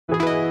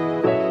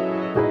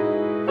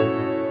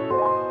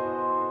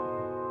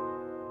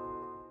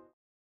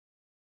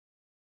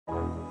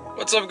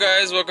What's up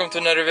guys, welcome to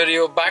another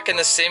video. Back in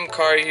the same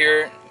car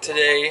here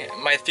today,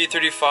 my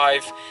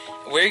 335.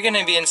 We're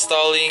gonna be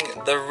installing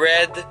the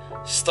red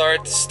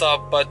start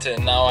stop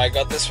button. Now I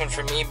got this one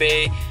from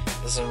eBay.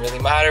 Doesn't really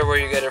matter where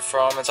you get it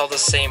from, it's all the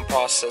same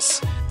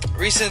process.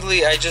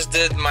 Recently I just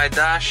did my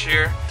dash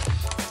here.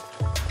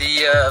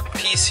 The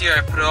piece here,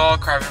 I put it all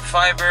carbon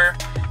fiber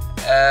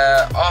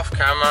off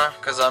camera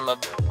because I'm a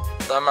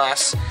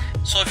dumbass.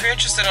 So if you're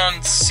interested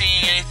on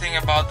seeing anything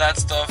about that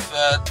stuff,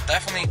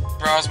 definitely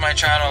browse my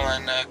channel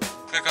and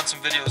click on some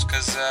videos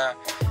because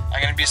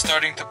I'm going to be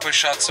starting to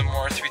push out some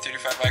more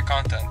 335i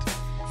content.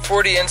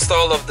 For the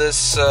install of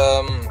this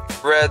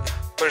red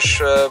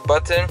push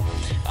button,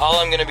 all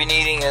I'm going to be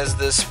needing is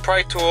this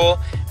pry tool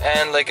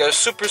and like a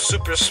super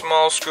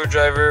small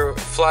screwdriver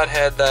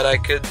flathead that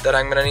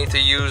I'm going to need to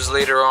use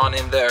later on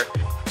in there.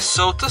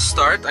 So to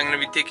start, I'm going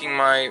to be taking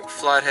my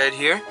flathead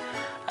here.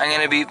 I'm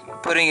going to be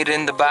putting it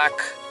in the back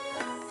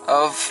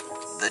of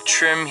the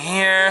trim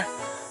here,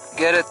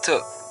 get it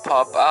to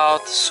pop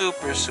out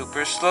super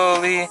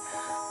slowly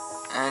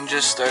and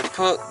just start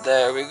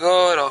there we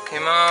go, it all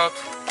came out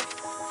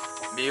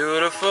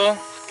beautiful.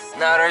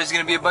 Now there's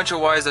gonna be a bunch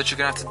of wires that you're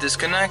gonna have to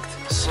disconnect,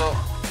 so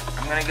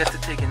I'm gonna get to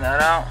taking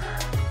that out.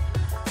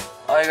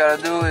 All you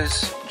gotta do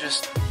is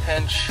just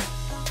pinch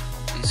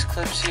these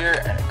clips here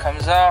and it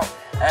comes out.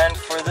 And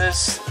for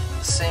this,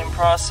 the same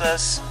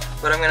process,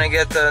 but I'm gonna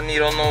get the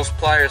needle nose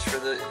pliers for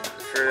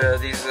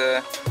these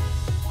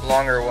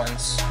longer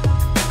ones.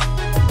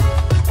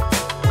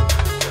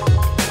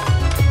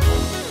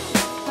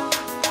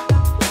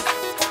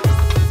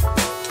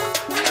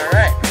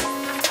 Alright,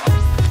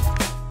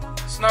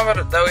 so now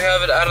that we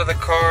have it out of the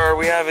car,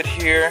 we have it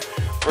here,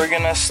 we're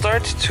gonna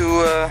start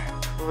to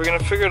we're gonna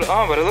figure it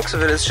out. By the looks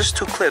of it, it's just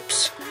two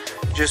clips.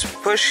 Just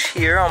push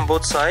here on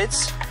both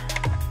sides.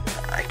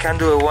 I can't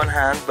do it one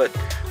hand, but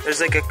there's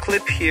like a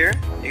clip here,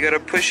 you gotta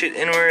push it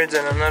inwards,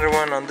 and another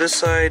one on this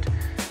side.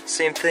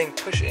 Same thing,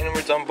 push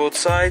inwards on both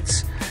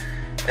sides,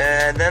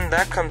 and then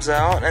that comes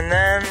out. And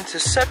then to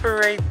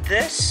separate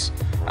this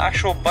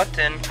actual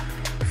button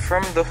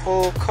from the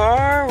whole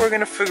car, we're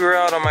gonna figure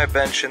out on my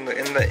bench in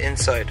the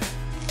inside.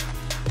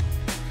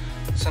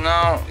 So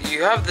now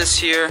you have this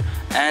here,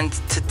 and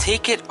to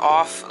take it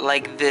off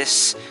like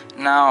this.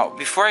 Now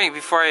before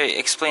I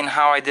explain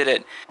how I did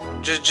it,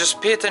 just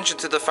pay attention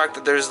to the fact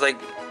that there's like,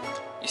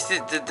 you see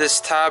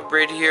this tab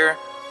right here.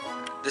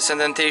 This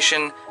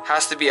indentation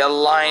has to be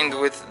aligned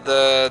with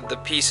the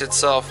piece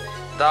itself.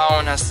 That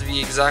one has to be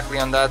exactly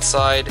on that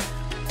side.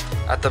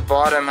 At the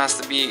bottom has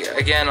to be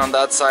again on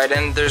that side,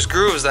 and there's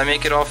grooves that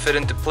make it all fit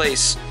into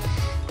place.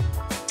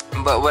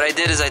 But what I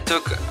did is I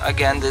took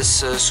again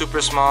this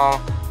super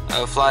small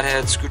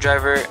flathead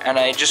screwdriver and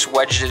I just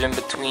wedged it in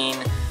between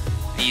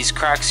these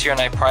cracks here and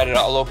I pried it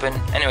all open.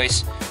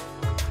 Anyways,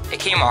 it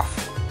came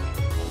off.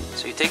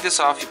 So you take this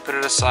off, you put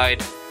it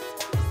aside.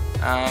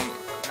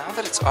 Now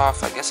that it's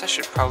off, I guess I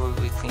should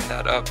probably clean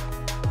that up.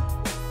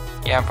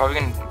 Yeah, I'm probably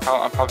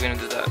gonna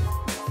do that.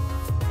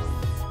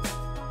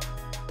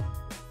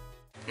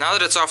 Now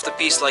that it's off the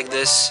piece like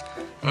this,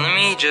 let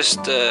me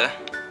just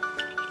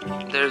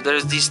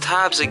there's these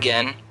tabs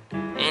again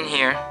in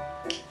here,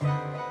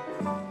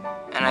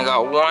 and I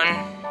got 1,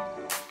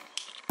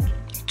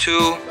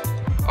 2.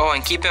 Oh,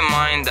 and keep in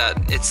mind that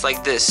it's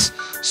like this.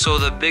 So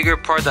the bigger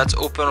part that's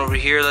open over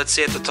here, let's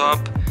say at the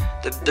top,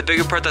 the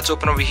bigger part that's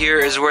open over here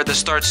is where the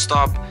start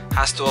stop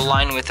has to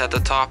align with at the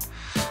top.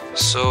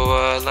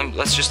 So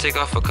let's just take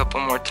off a couple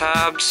more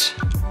tabs.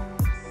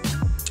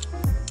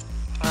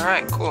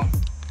 Alright, cool.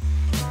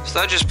 So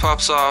that just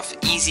pops off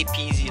easy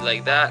peasy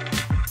like that.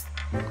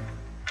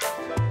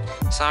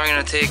 So now we're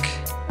gonna take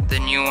the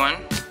new one,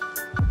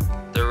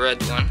 the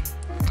red one,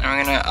 and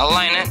we're gonna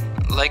align it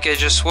like it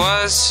just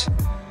was,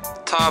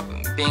 top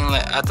being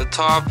at the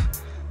top.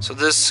 So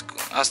this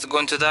has to go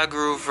into that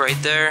groove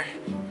right there.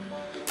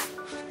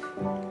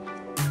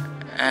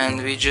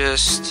 And we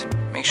just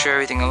make sure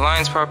everything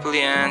aligns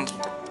properly and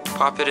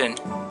pop it in.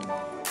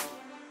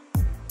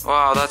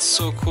 Wow, that's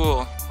so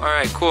cool.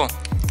 Alright, cool.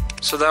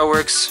 So that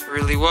works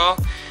really well.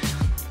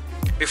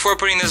 Before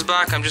putting this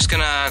back, I'm just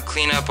gonna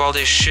clean up all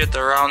this shit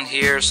around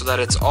here so that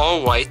it's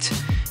all white,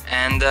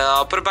 and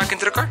I'll put it back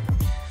into the car.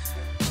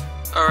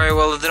 Alright,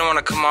 well, it didn't want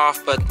to come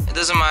off, but it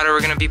doesn't matter.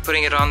 We're gonna be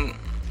putting it on.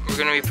 We're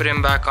gonna be putting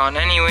it back on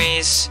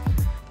anyways.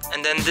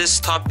 And then this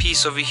top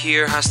piece over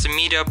here has to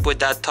meet up with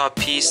that top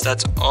piece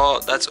that's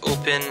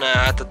open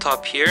at the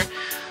top here.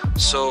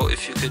 So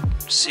if you could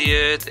see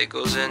it, it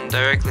goes in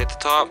directly at the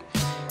top.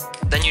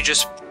 Then you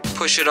just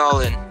push it all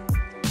in.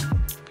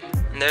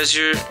 And there's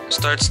your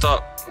start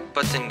stop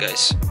button,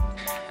 guys.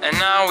 And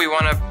now we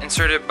want to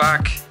insert it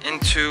back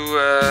into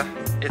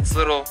its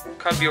little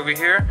cubby over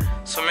here.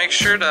 So make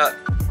sure that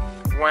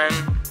when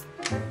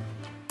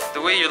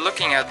the way you're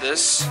looking at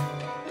this,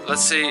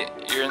 let's say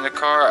you're in the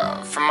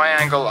car, from my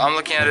angle, I'm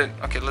looking at it,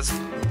 okay, let's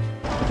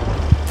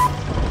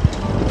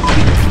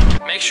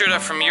make sure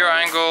that from your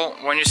angle,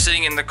 when you're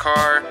sitting in the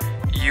car,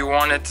 you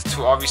want it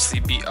to obviously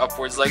be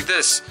upwards like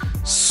this.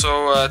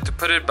 So to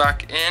put it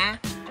back in,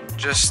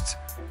 just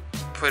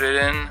put it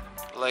in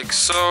like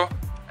so,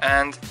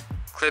 and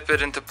clip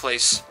it into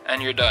place,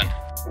 and you're done.